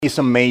It's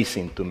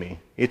amazing to me.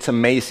 It's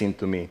amazing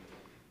to me.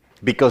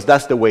 Because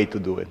that's the way to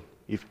do it,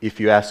 if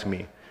you ask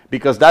me.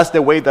 Because that's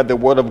the way that the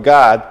Word of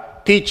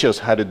God teaches us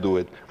how to do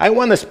it. I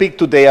want to speak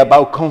today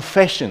about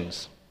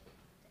confessions.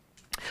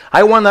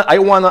 I want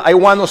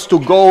us to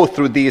go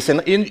through this.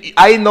 And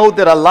I know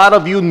that a lot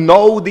of you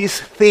know these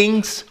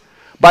things,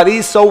 but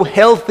it's so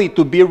healthy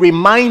to be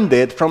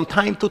reminded from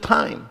time to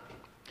time.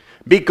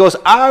 Because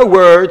our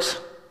words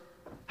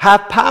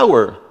have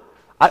power.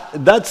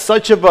 That's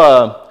such of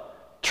a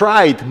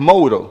tried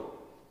motto.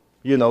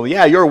 You know,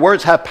 yeah, your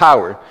words have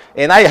power.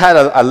 And I had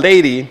a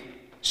lady,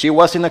 she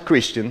wasn't a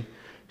Christian.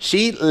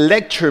 She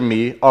lectured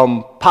me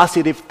on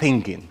positive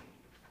thinking.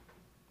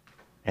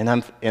 And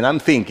I'm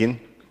thinking,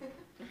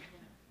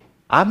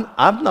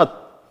 I'm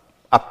not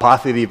a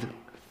positive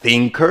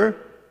thinker.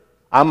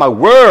 I'm a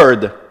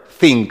word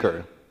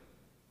thinker,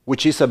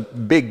 which is a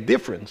big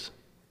difference.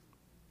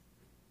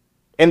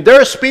 And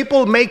there's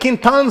people making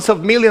tons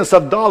of millions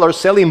of dollars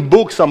selling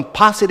books on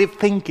positive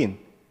thinking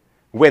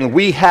when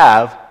we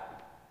have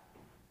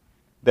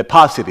the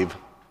positive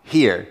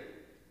here.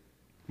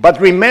 But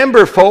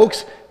remember,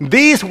 folks,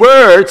 these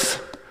words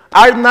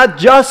are not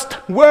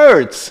just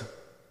words.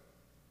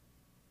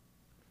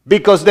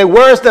 Because the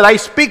words that I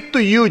speak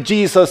to you,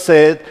 Jesus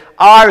said,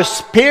 are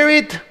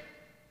spirit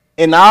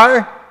and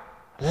are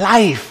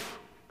life.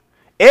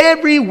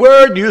 Every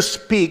word you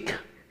speak,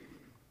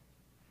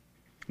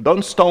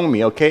 don't stone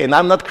me, okay? And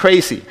I'm not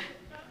crazy.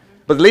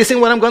 But listen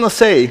what I'm going to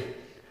say.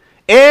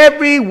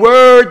 Every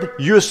word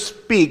you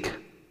speak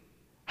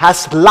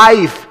has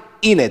life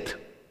in it.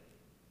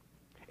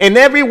 And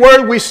every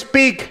word we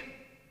speak,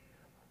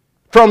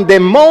 from the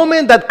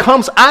moment that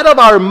comes out of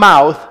our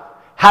mouth,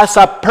 has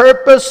a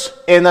purpose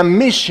and a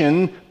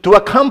mission to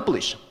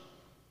accomplish.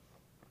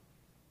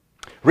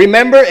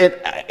 Remember,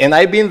 and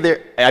I've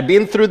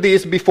been through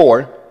this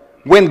before,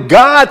 when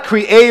God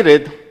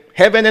created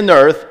heaven and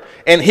earth,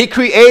 and He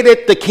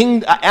created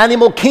the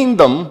animal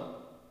kingdom,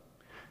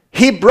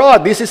 He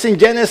brought, this is in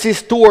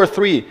Genesis 2 or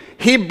 3,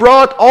 He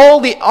brought all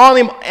the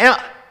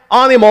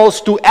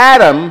animals to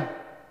Adam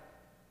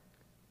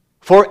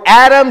for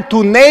Adam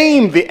to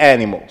name the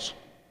animals.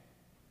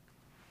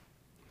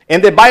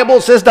 And the Bible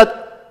says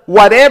that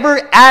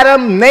whatever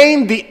Adam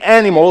named the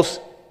animals,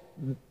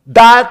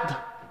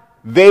 that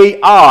they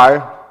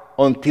are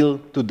until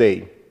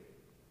today.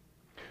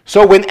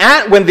 So when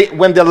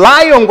the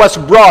lion was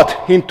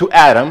brought into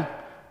Adam,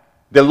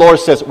 the Lord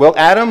says, well,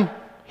 Adam,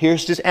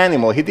 here's this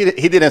animal. He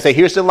didn't say,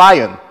 here's the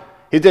lion.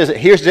 He didn't say,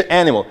 here's the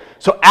animal.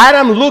 So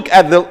Adam looked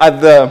at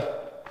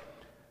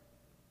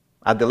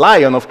the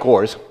lion, of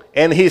course,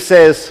 and he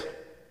says,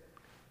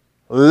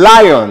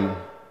 lion.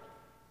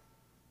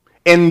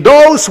 And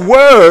those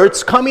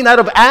words coming out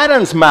of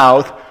Adam's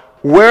mouth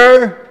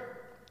were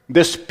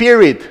the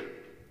spirit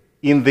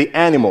in the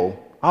animal.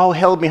 Oh,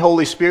 help me,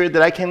 Holy Spirit,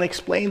 that I can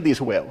explain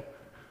this well.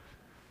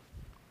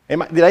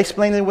 Did I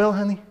explain it well,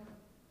 honey?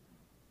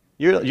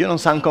 You don't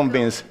sound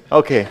convinced.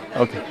 Okay.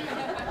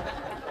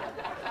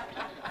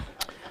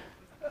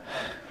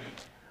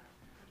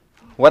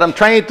 What I'm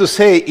trying to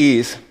say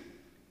is,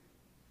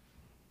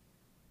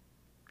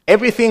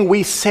 everything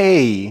we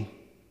say,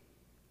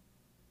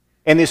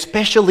 and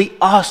especially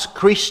us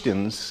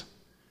Christians,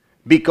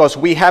 because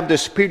we have the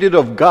Spirit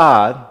of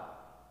God,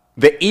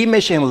 the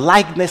image and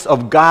likeness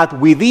of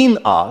God within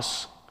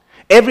us,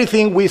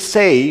 everything we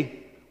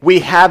say, we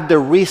have the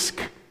risk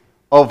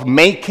of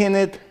making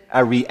it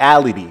a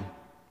reality.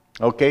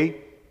 Okay?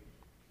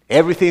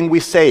 Everything we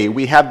say,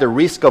 we have the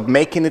risk of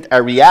making it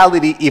a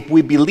reality if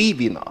we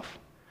believe enough.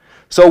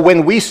 So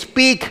when we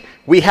speak,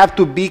 we have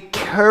to be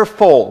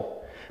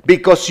careful,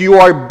 because you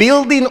are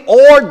building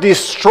or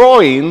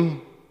destroying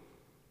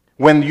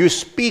when you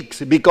speak,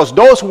 because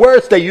those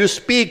words that you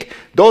speak,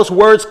 those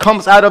words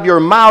comes out of your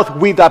mouth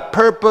with a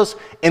purpose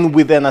and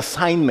with an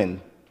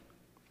assignment.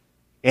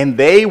 And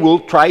they will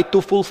try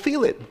to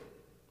fulfill it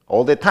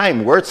all the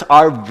time. Words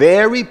are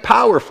very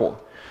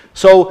powerful.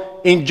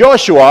 So in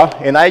Joshua,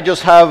 and I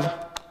just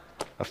have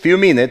a few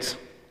minutes,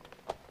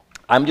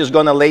 I'm just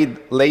going to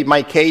lay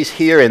my case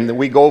here and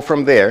we go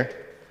from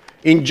there.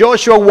 In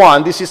Joshua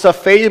 1, this is a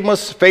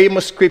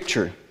famous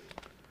scripture.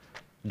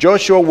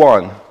 Joshua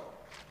 1.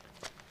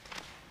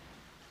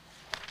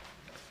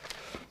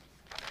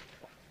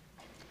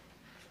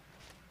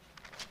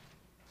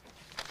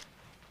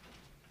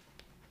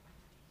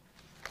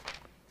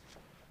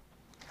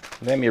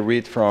 Let me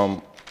read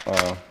from,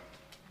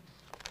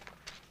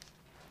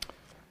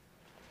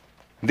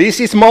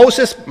 this is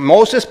Moses.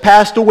 Moses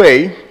passed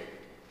away,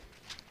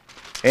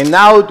 and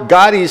now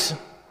God is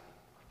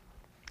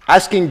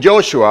asking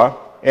Joshua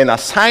and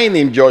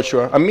assigning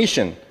Joshua a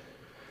mission.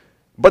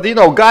 But you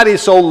know, God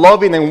is so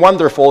loving and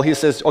wonderful, He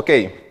says,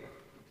 okay,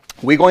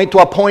 we're going to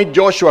appoint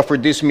Joshua for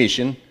this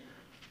mission,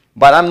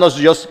 but I'm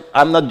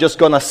not just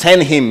going to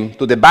send him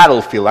to the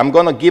battlefield. I'm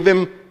going to give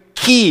him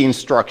key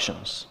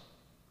instructions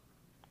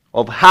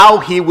of how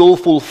he will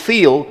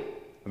fulfill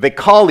the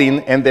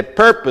calling and the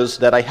purpose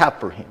that I have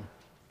for him.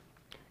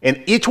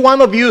 And each one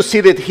of you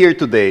seated here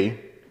today,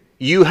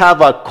 you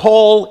have a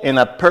call and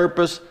a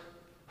purpose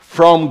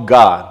from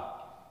God.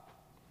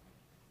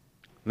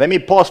 Let me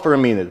pause for a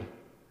minute.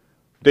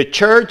 The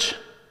church,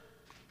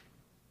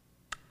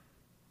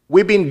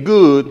 we've been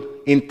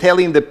good in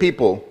telling the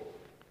people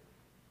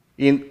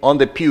on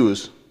the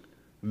pews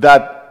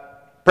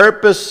that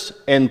purpose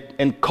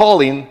and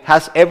calling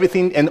has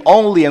everything and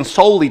only and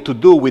solely to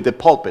do with the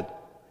pulpit.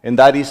 And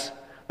that is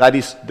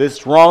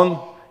this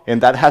wrong, and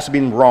that has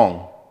been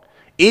wrong.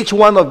 Each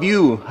one of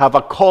you have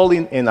a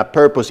calling and a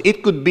purpose.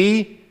 It could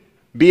be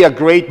a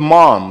great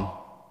mom.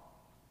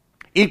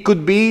 It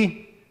could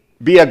be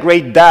a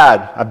great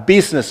dad, a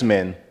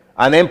businessman,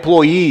 an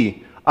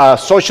employee, a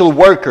social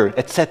worker,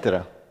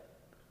 etc.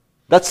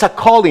 That's a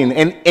calling.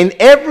 And in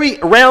every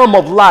realm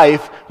of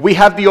life, we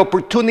have the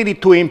opportunity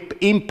to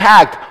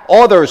impact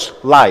others'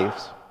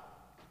 lives.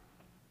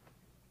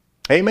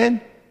 Amen?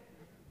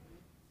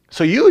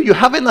 So you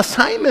have an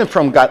assignment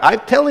from God. I'm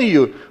telling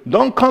you,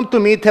 don't come to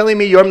me telling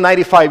me you're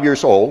 95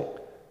 years old.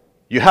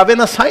 You have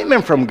an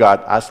assignment from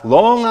God. As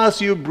long as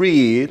you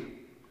breathe,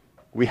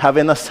 we have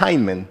an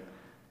assignment.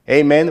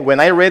 Amen. When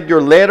I read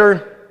your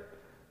letter,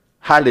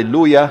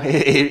 hallelujah,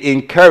 it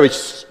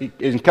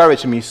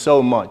encouraged me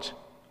so much.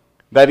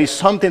 That is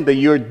something that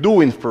you're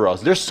doing for us.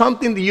 There's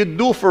something that you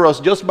do for us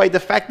just by the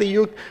fact that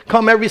you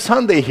come every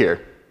Sunday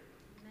here.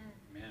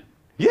 Amen.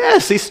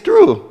 Yes, it's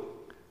true.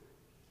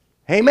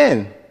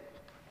 Amen.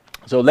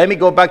 So let me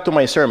go back to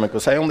my sermon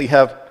because I only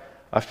have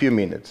a few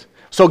minutes.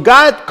 So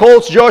God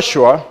calls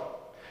Joshua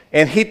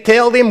and he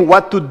tells him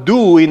what to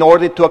do in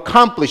order to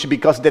accomplish,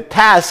 because the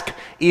task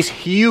is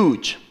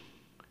huge.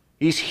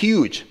 It's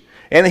huge.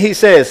 And he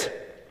says,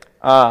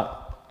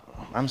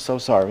 I'm so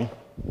sorry.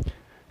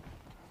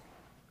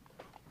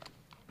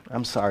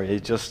 I'm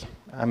sorry,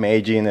 I'm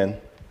aging and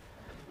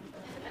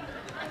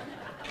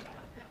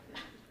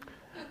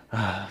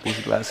these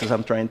glasses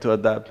I'm trying to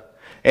adapt.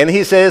 And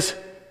he says,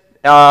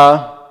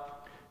 from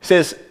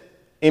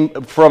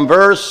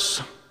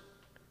verse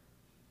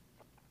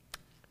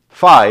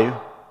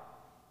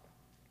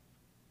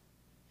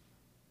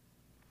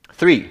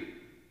 3.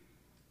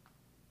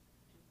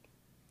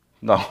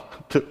 No,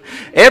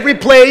 every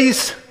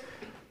place.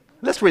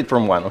 Let's read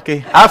from 1,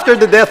 okay? After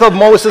the death of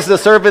Moses, the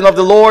servant of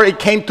the Lord, it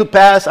came to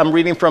pass, I'm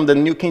reading from the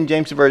New King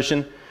James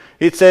Version,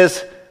 it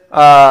says,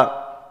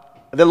 the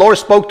Lord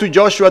spoke to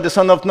Joshua, the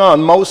son of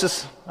Nun,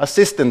 Moses'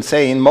 assistant,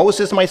 saying,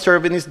 Moses, my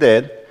servant, is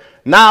dead.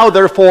 Now,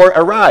 therefore,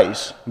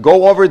 arise,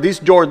 go over this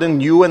Jordan,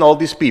 you and all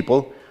these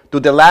people, to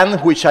the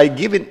land which I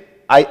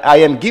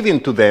am giving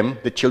to them,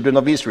 the children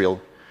of Israel.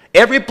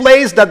 Every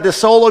place that the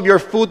sole of your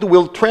foot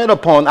will tread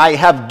upon, I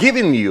have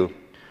given you.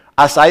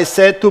 As I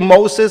said to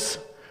Moses,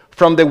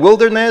 from the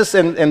wilderness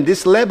and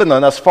this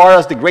Lebanon, as far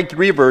as the great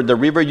river, the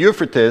river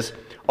Euphrates,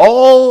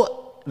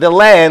 all the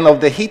land of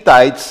the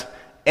Hittites,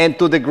 and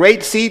to the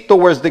great sea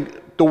towards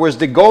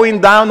the going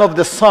down of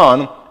the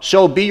sun,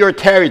 shall be your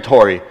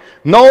territory.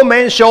 No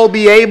man shall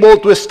be able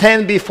to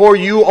stand before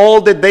you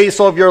all the days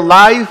of your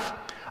life.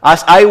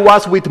 As I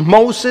was with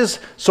Moses,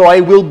 so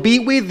I will be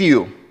with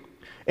you.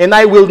 And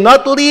I will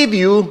not leave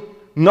you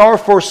nor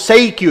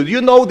forsake you.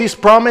 You know this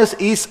promise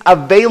is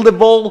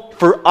available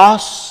for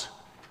us.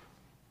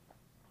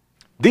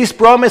 This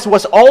promise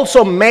was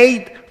also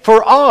made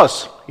for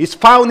us. It's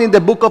found in the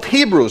book of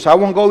Hebrews. I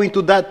won't go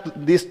into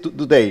this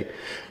today.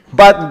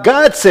 But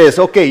God says,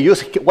 okay,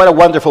 what a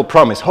wonderful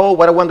promise. Oh,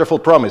 what a wonderful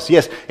promise.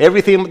 Yes,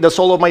 everything the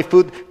sole of my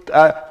foot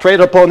tread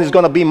upon is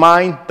going to be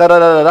mine.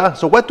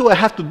 So what do I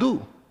have to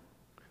do?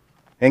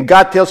 And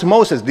God tells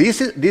Moses,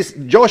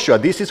 Joshua,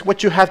 this is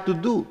what you have to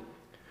do.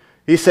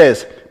 He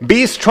says,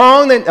 be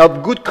strong and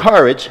of good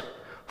courage,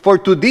 for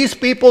to these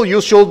people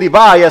you shall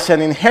divide as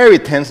an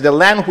inheritance the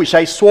land which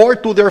I swore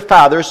to their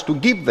fathers to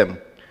give them.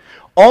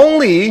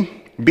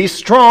 Only be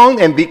strong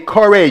and be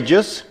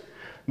courageous,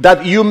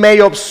 that you may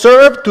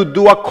observe to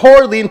do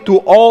according to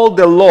all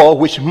the law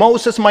which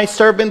Moses my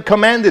servant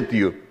commanded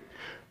you.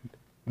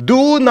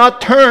 Do not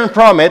turn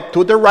from it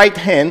to the right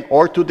hand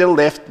or to the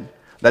left,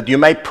 that you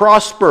may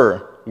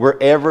prosper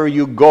wherever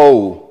you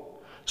go.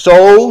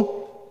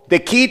 So, the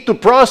key to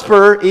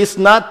prosper is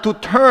not to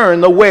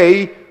turn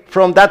away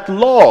from that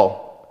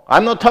law.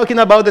 I'm not talking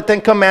about the 10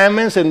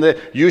 Commandments and the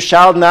you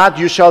shall not.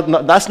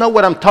 That's not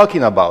what I'm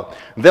talking about.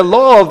 The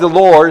law of the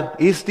Lord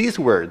is this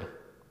word.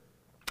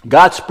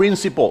 God's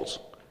principles.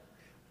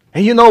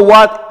 And you know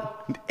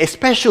what?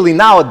 Especially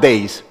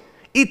nowadays,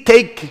 it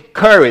takes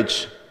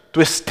courage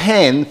to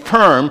stand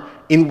firm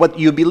in what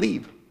you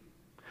believe.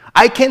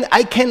 I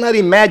cannot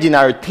imagine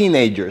our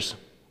teenagers,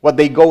 what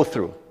they go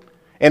through,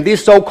 and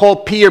this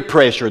so-called peer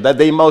pressure that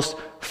they must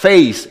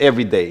face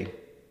every day.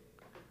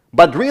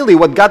 But really,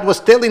 what God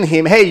was telling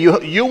him, hey,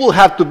 you will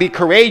have to be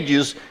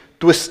courageous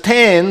to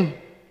stand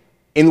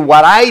in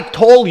what I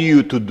told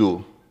you to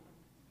do.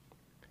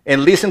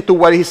 And listen to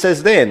what he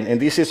says then. And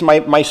this is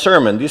my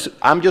sermon.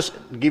 I'm just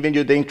giving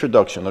you the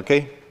introduction,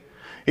 okay?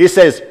 He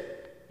says,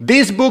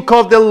 this book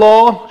of the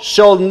law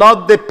shall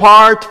not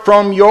depart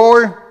from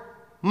your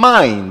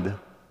mind.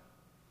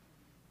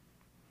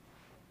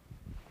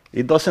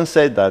 It doesn't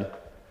say that.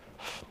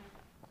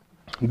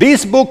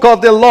 This book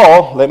of the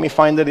law, let me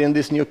find it in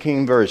this New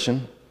King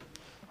Version.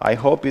 I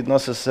hope it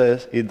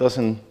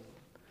doesn't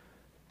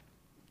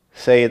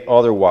say it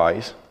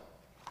otherwise.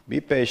 Be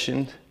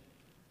patient.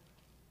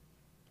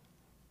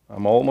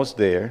 I'm almost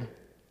there.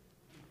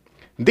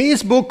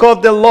 This book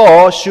of the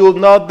law should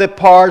not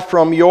depart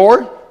from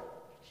your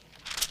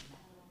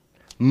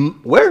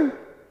where?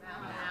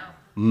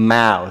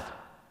 Mouth.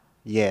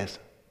 Yes.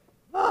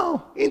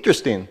 Oh,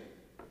 interesting.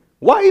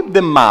 Why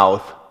the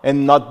mouth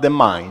and not the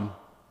mind?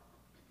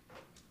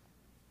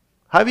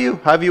 Have you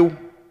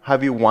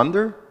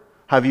wondered?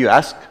 Have you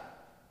asked?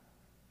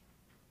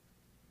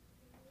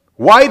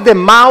 Why the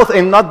mouth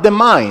and not the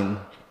mind?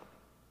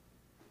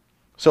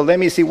 So let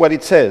me see what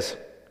it says.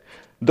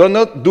 Do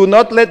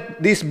not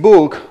let this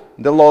book,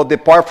 the law,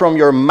 depart from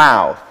your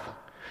mouth.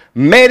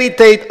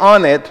 Meditate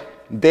on it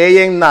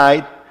day and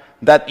night,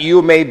 that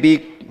you may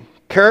be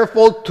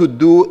careful to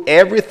do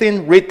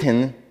everything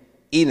written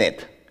in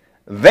it.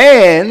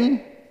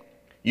 Then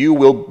you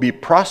will be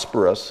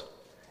prosperous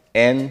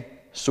and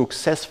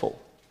successful.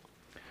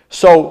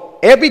 So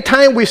every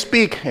time we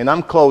speak, and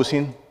I'm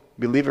closing,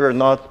 believe it or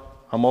not,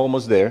 I'm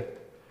almost there.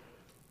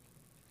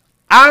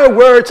 Our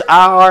words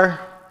are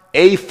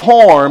a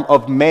form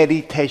of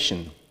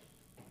meditation.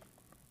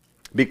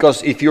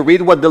 Because if you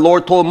read what the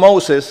Lord told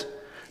Moses,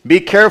 be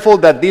careful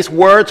that these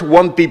words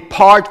won't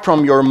depart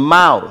from your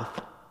mouth,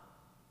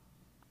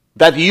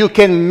 that you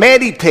can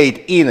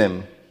meditate in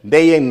them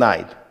day and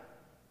night.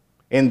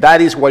 And that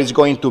is what is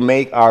going to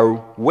make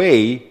our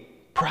way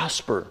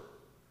prosper.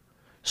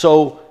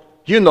 So,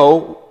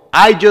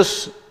 I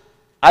just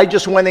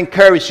want to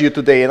encourage you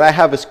today, and I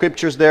have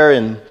scriptures there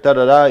and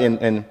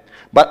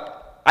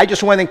but I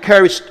just want to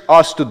encourage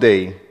us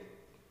today.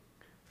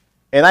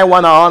 And I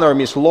want to honor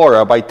Miss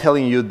Laura by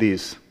telling you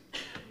this.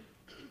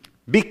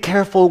 Be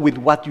careful with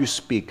what you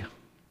speak.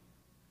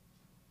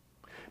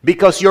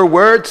 Because your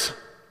words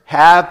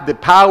have the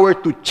power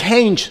to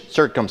change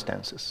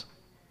circumstances.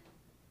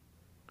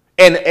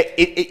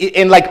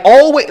 And like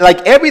always,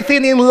 like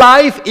everything in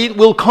life, it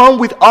will come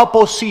with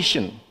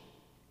opposition.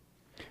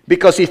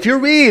 Because if you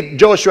read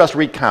Joshua's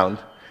recount,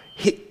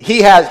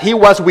 he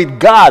was with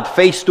God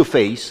face to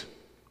face.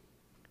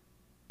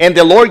 And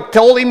the Lord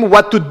told him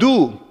what to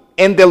do.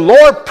 And the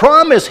Lord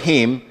promised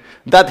him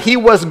that he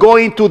was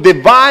going to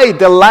divide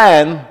the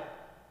land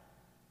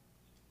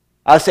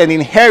as an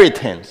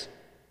inheritance.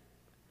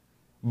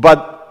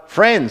 But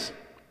friends,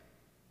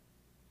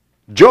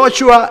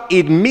 Joshua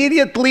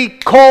immediately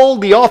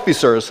called the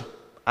officers.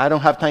 I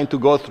don't have time to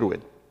go through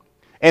it.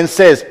 And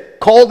says,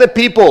 call the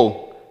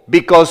people,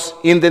 because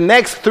in the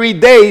next 3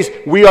 days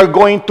we are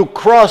going to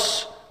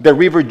cross the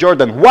river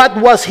Jordan. What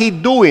was he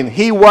doing?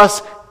 He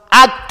was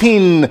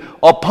acting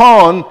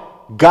upon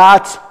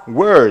God's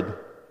word.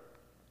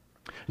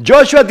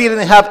 Joshua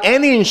didn't have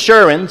any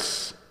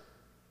insurance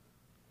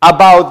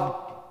about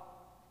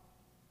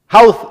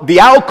how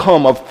the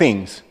outcome of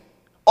things.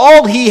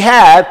 All he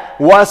had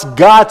was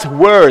God's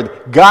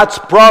word, God's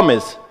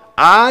promise.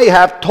 I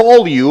have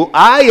told you,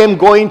 I am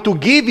going to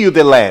give you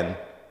the land.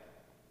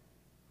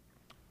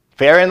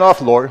 Fair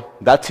enough, Lord.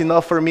 That's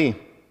enough for me.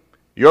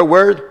 Your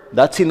word,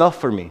 that's enough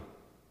for me.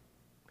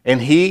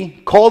 And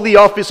he called the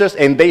officers,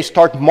 and they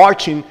start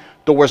marching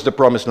towards the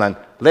promised land.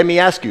 Let me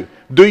ask you,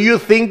 do you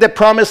think the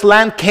promised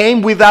land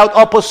came without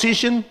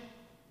opposition?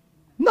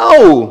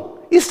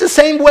 No. It's the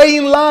same way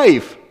in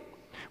life.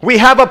 We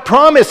have a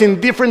promise in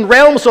different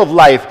realms of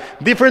life,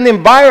 different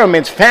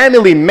environments,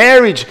 family,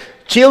 marriage,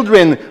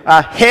 children,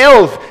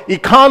 health,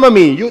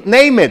 economy, you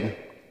name it.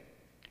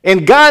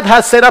 And God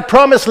has set a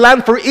promised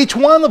land for each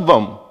one of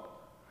them.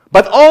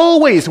 But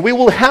always we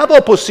will have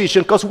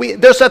opposition because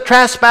there's a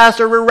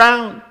trespasser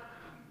around.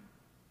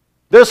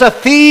 There's a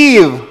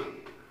thief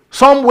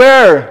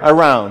somewhere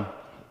around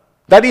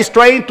that is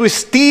trying to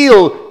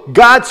steal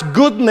God's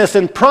goodness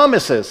and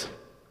promises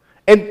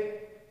and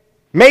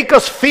make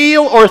us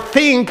feel or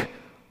think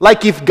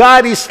like if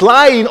God is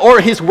lying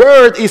or his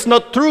word is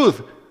not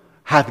truth.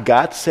 Hath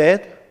God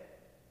said?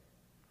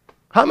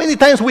 How many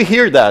times we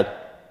hear that?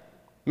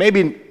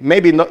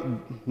 Maybe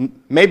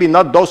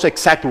not those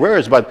exact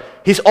words, but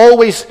he's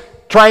always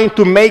trying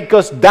to make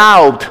us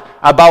doubt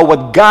about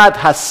what God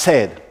has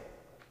said.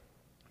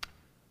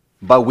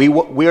 But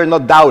we are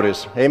not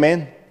doubters.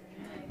 Amen?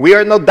 We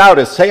are not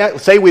doubters.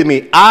 Say with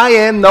me, I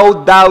am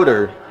no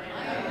doubter.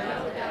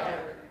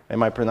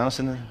 Am I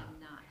pronouncing it?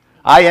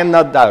 I am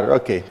not doubter.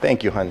 Okay,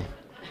 thank you, honey.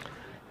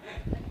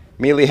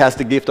 Millie has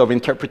the gift of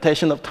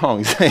interpretation of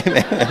tongues.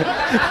 Amen.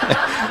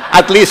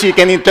 At least you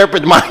can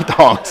interpret my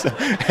tongues.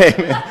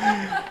 Amen.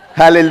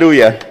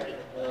 Hallelujah.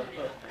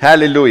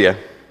 Hallelujah.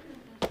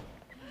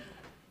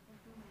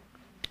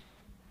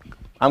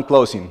 I'm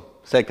closing.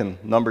 Second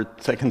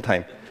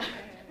time.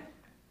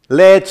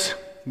 Let's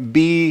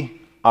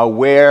be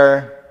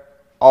aware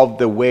of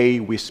the way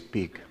we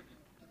speak.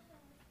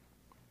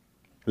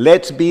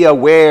 Let's be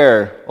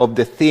aware of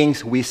the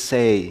things we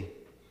say.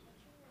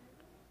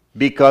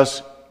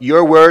 Because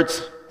your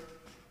words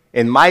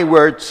and my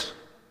words,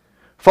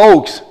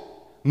 folks,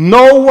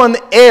 no one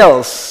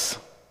else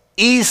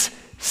is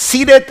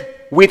seated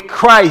with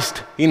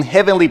Christ in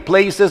heavenly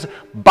places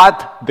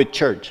but the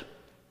church.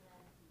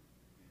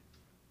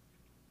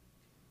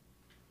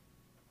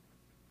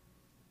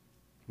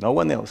 No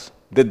one else.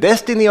 The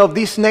destiny of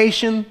this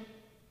nation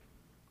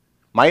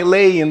might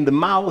lay in the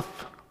mouth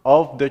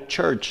of the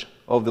church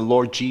of the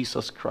Lord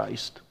Jesus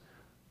Christ.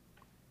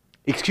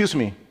 Excuse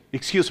me,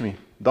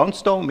 don't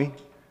stone me.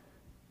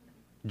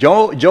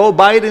 Joe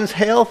Biden's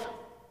health,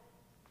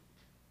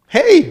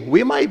 hey,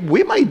 we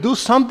might do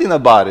something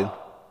about it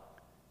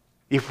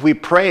if we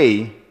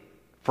pray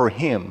for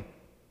him.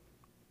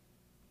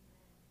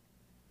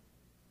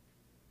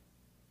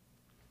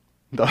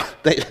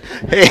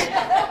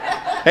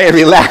 Hey,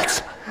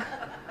 relax.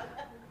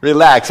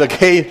 Relax,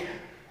 okay?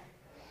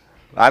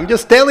 I'm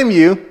just telling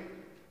you,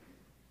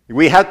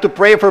 we have to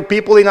pray for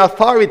people in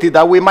authority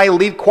that we might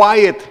live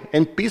quiet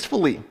and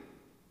peacefully.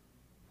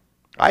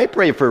 I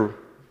pray for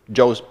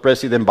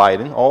President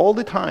Biden all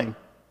the time.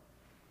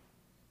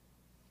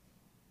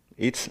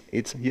 It's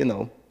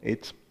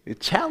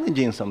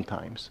challenging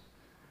sometimes,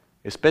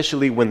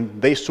 especially when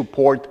they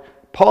support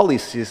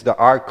policies that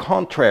are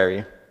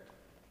contrary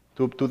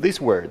to this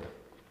word,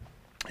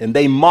 and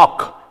they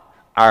mock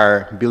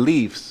our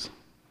beliefs.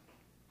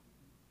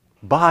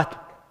 But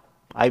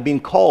I've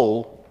been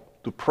called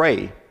to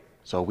pray,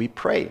 so we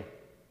pray.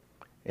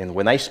 And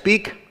when I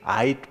speak,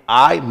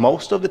 I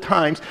most of the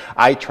times,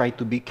 I try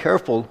to be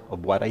careful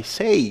of what I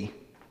say.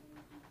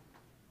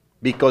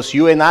 Because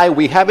you and I,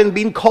 we haven't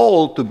been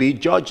called to be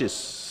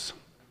judges.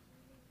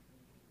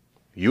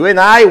 You and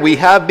I, we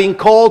have been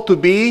called to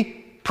be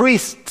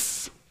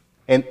priests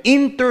and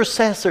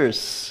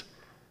intercessors.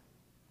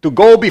 To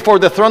go before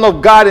the throne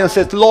of God and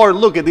say, Lord,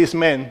 look at this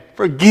man.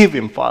 Forgive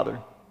him, Father.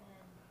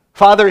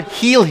 Father,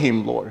 heal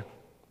him, Lord.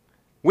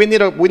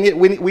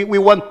 We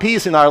want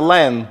peace in our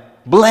land.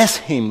 Bless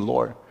him,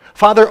 Lord.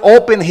 Father,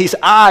 open his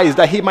eyes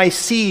that he might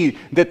see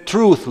the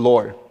truth,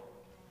 Lord.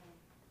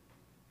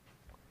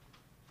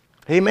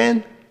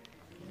 Amen.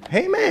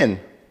 Amen.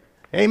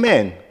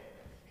 Amen.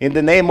 In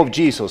the name of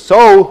Jesus.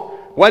 So,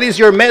 what is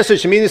your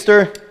message,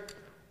 minister?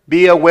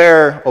 Be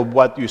aware of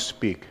what you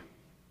speak.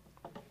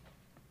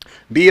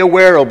 Be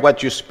aware of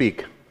what you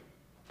speak.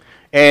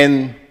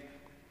 And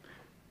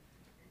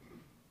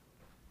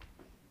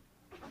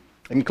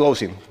in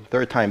closing,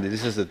 third time,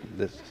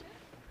 this.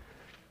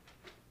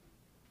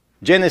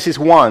 Genesis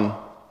 1,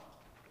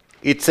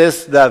 it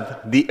says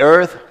that the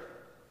earth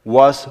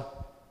was,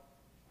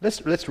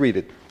 let's read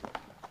it.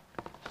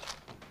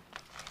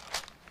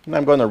 And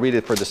I'm going to read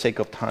it for the sake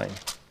of time.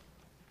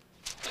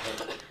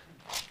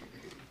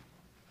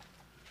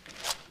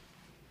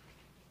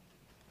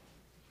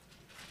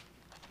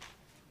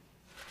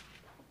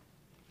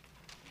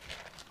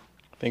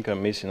 I think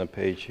I'm missing a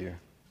page here.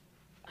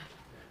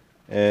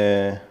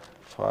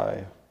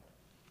 5.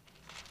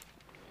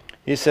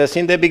 It says,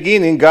 in the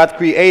beginning, God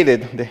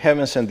created the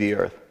heavens and the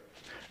earth.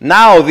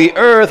 Now the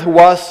earth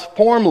was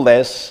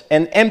formless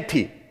and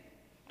empty,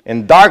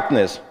 and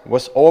darkness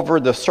was over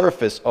the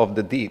surface of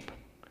the deep.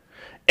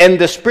 And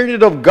the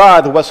Spirit of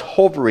God was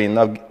hovering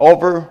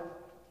over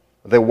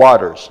the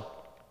waters.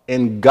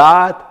 And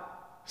God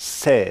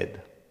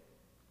said,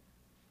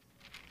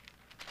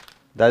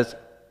 that's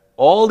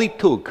all it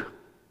took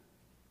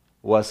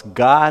was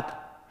God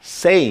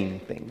saying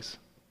things.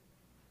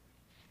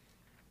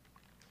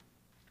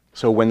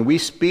 So when we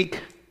speak,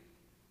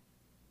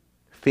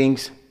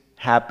 things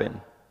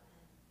happen.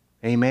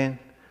 Amen.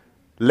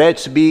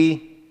 Let's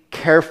be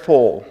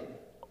careful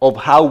of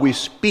how we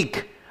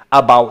speak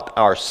about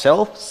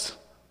ourselves,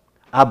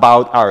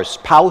 about our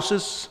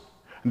spouses,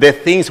 the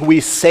things we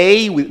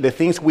say, the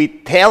things we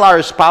tell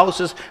our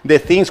spouses, the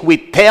things we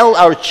tell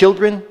our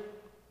children.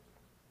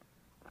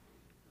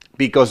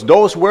 Because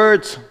those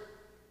words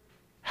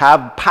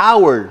have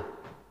power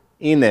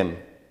in them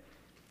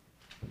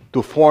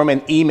to form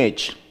an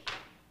image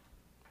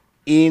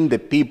in the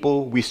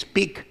people we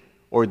speak,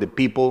 or the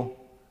people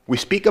we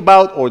speak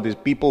about, or the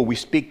people we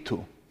speak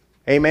to.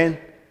 Amen?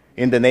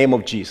 In the name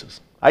of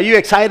Jesus. Are you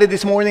excited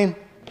this morning?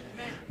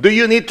 Amen. Do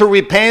you need to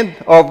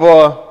repent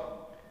of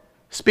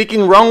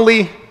speaking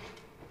wrongly?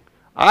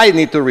 I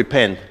need to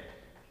repent.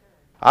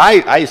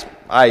 I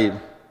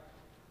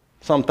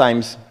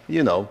sometimes,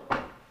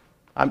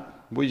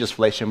 we're just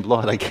flesh and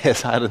blood, I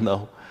guess. I don't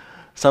know.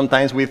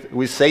 Sometimes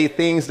we say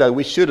things that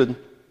we shouldn't.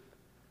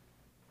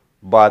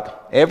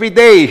 But every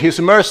day,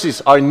 His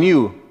mercies are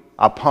new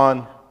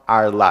upon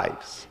our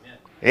lives.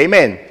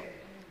 Amen. Amen.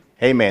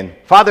 Amen.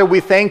 Father,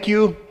 we thank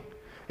you.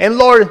 And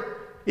Lord,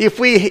 if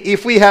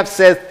we have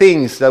said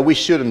things that we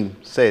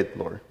shouldn't say,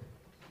 Lord.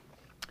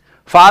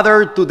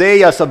 Father,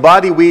 today as a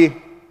body,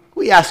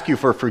 we ask you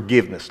for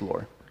forgiveness,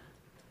 Lord.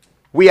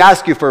 We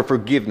ask you for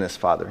forgiveness,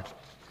 Father.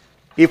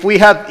 If we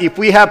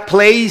have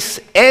placed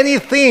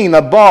anything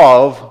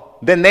above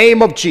the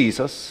name of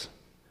Jesus,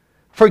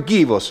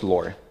 forgive us,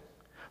 Lord.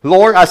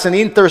 Lord, as an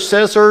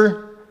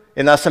intercessor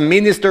and as a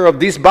minister of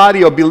this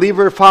body of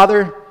believer,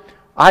 Father,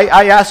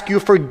 I ask you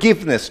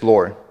forgiveness,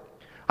 Lord.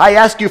 I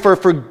ask you for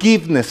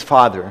forgiveness,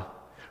 Father.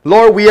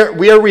 Lord, we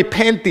are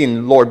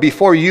repenting, Lord,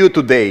 before you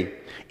today.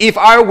 If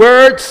our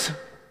words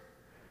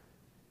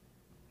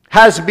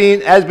has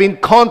been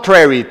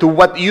contrary to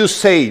what you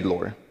say,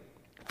 Lord,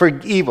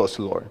 forgive us,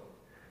 Lord.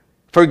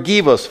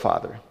 Forgive us,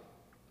 Father.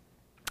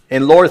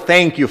 And Lord,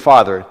 thank you,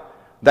 Father,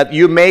 that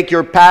you make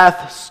your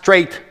path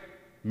straight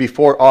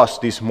before us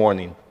this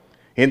morning.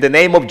 In the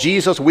name of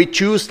Jesus, we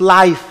choose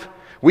life.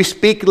 We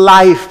speak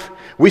life.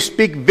 We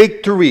speak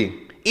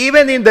victory.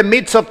 Even in the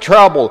midst of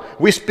trouble,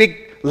 we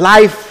speak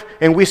life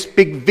and we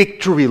speak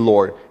victory,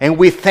 Lord. And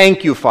we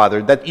thank you,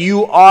 Father, that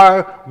you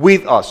are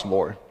with us,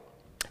 Lord.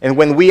 And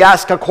when we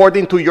ask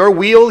according to your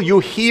will, you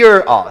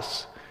hear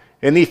us.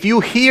 And if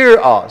you hear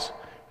us,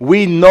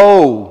 we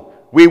know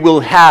we will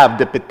have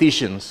the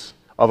petitions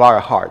of our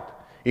heart.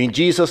 In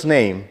Jesus'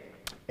 name,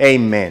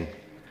 amen.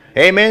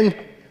 Amen.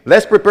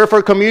 Let's prepare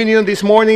for communion this morning.